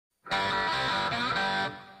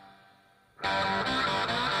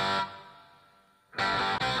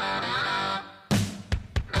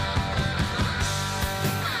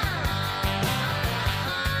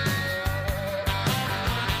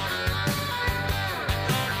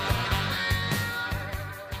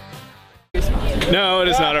No, it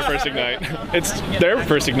is not our first Ignite. It's their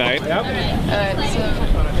first Ignite. Alright, so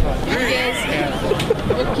you guys,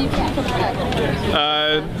 what keeps you coming back?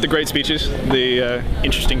 The great speeches, the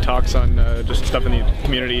interesting talks on just stuff in the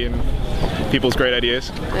community and people's great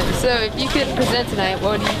ideas. So if you could present tonight,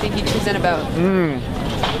 what do you think you'd present about?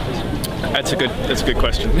 That's a good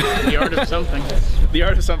question. The art of something. The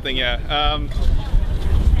art of something, yeah.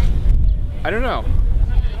 I don't know.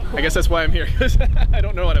 I guess that's why I'm here, because I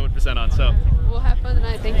don't know what I would present on, so. We'll have fun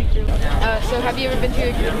tonight, thank you, Drew. So have you ever been to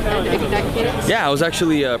Ignite Phoenix? Yeah, I was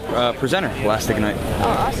actually a presenter last Ignite. Oh,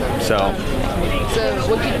 awesome. So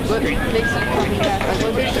what makes you come back? Like,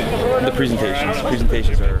 what makes you come back? the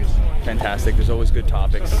presentations are fantastic. There's always good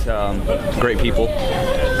topics, great people,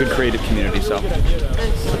 good creative community. So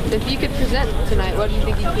Nice. If you could present tonight, what do you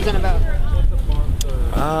think you'd present about?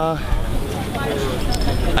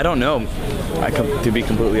 I don't know. To be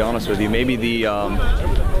completely honest with you, maybe the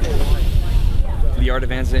art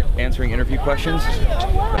of answering interview questions. A few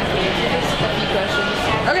questions.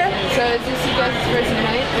 Okay. So is this you guys' first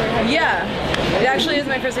Ignite? Or have you- Yeah. It actually is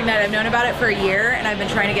my first Ignite. I've known about it for a year and I've been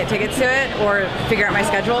trying to get tickets to it or figure out my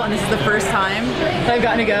schedule, and this is the first time that I've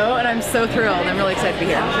gotten to go, and I'm so thrilled. I'm really excited to be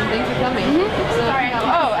here. Awesome. Thanks for coming. Sorry.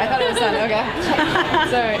 Oh, I thought it was done. Okay.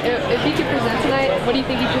 Sorry, if you could present tonight, what do you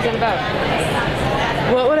think you'd present about?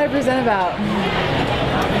 What would I present about?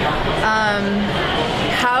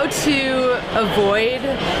 How to avoid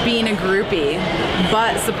being a groupie,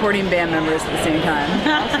 but supporting band members at the same time.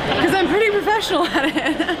 Because I'm pretty professional at it.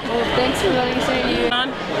 Well, thanks for letting us interview you.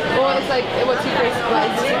 Well, it's like, what's your first, is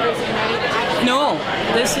this your first Ignite? No,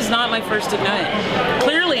 this is not my first Ignite.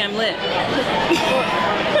 Clearly I'm lit. What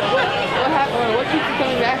happened, or what keeps you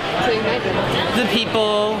coming back to Ignite then? The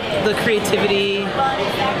people, the creativity,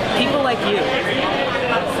 people like you.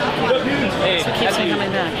 That's what keeps me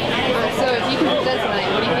coming back. So if you could present tonight,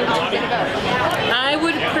 what do you think you'd present about? I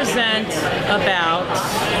would present about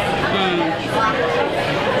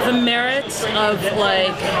the merits of,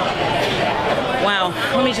 like, wow,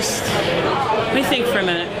 let me think for a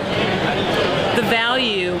minute. The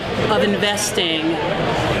value of investing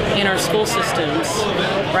in our school systems,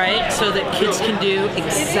 right? So that kids can do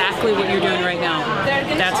exactly what you're doing right now.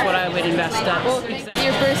 That's what I would invest in. Well,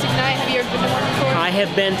 your first Ignite, have you ever been to one before? I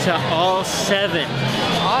have been to all 7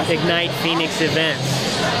 Awesome. Ignite Phoenix events.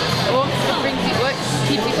 What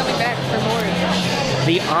keeps you coming back for more?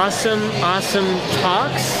 The awesome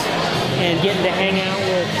talks and getting to hang out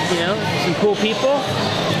with, some cool people.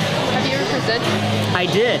 Have you ever presented? I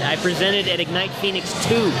did. I presented at Ignite Phoenix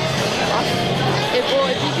 2. Awesome. If you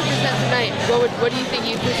could present tonight, what do you think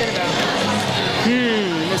you'd present about?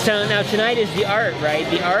 So now tonight is the art, right?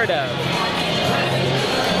 The art of.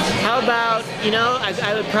 How about,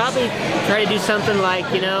 I would probably try to do something like,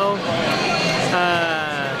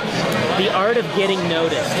 the art of getting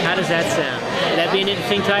noticed. How does that sound? Would that be an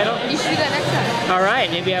interesting title? You should do that next time. All right,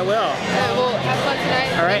 maybe I will. Well, have fun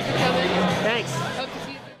tonight. All right. Thanks for coming. Thanks.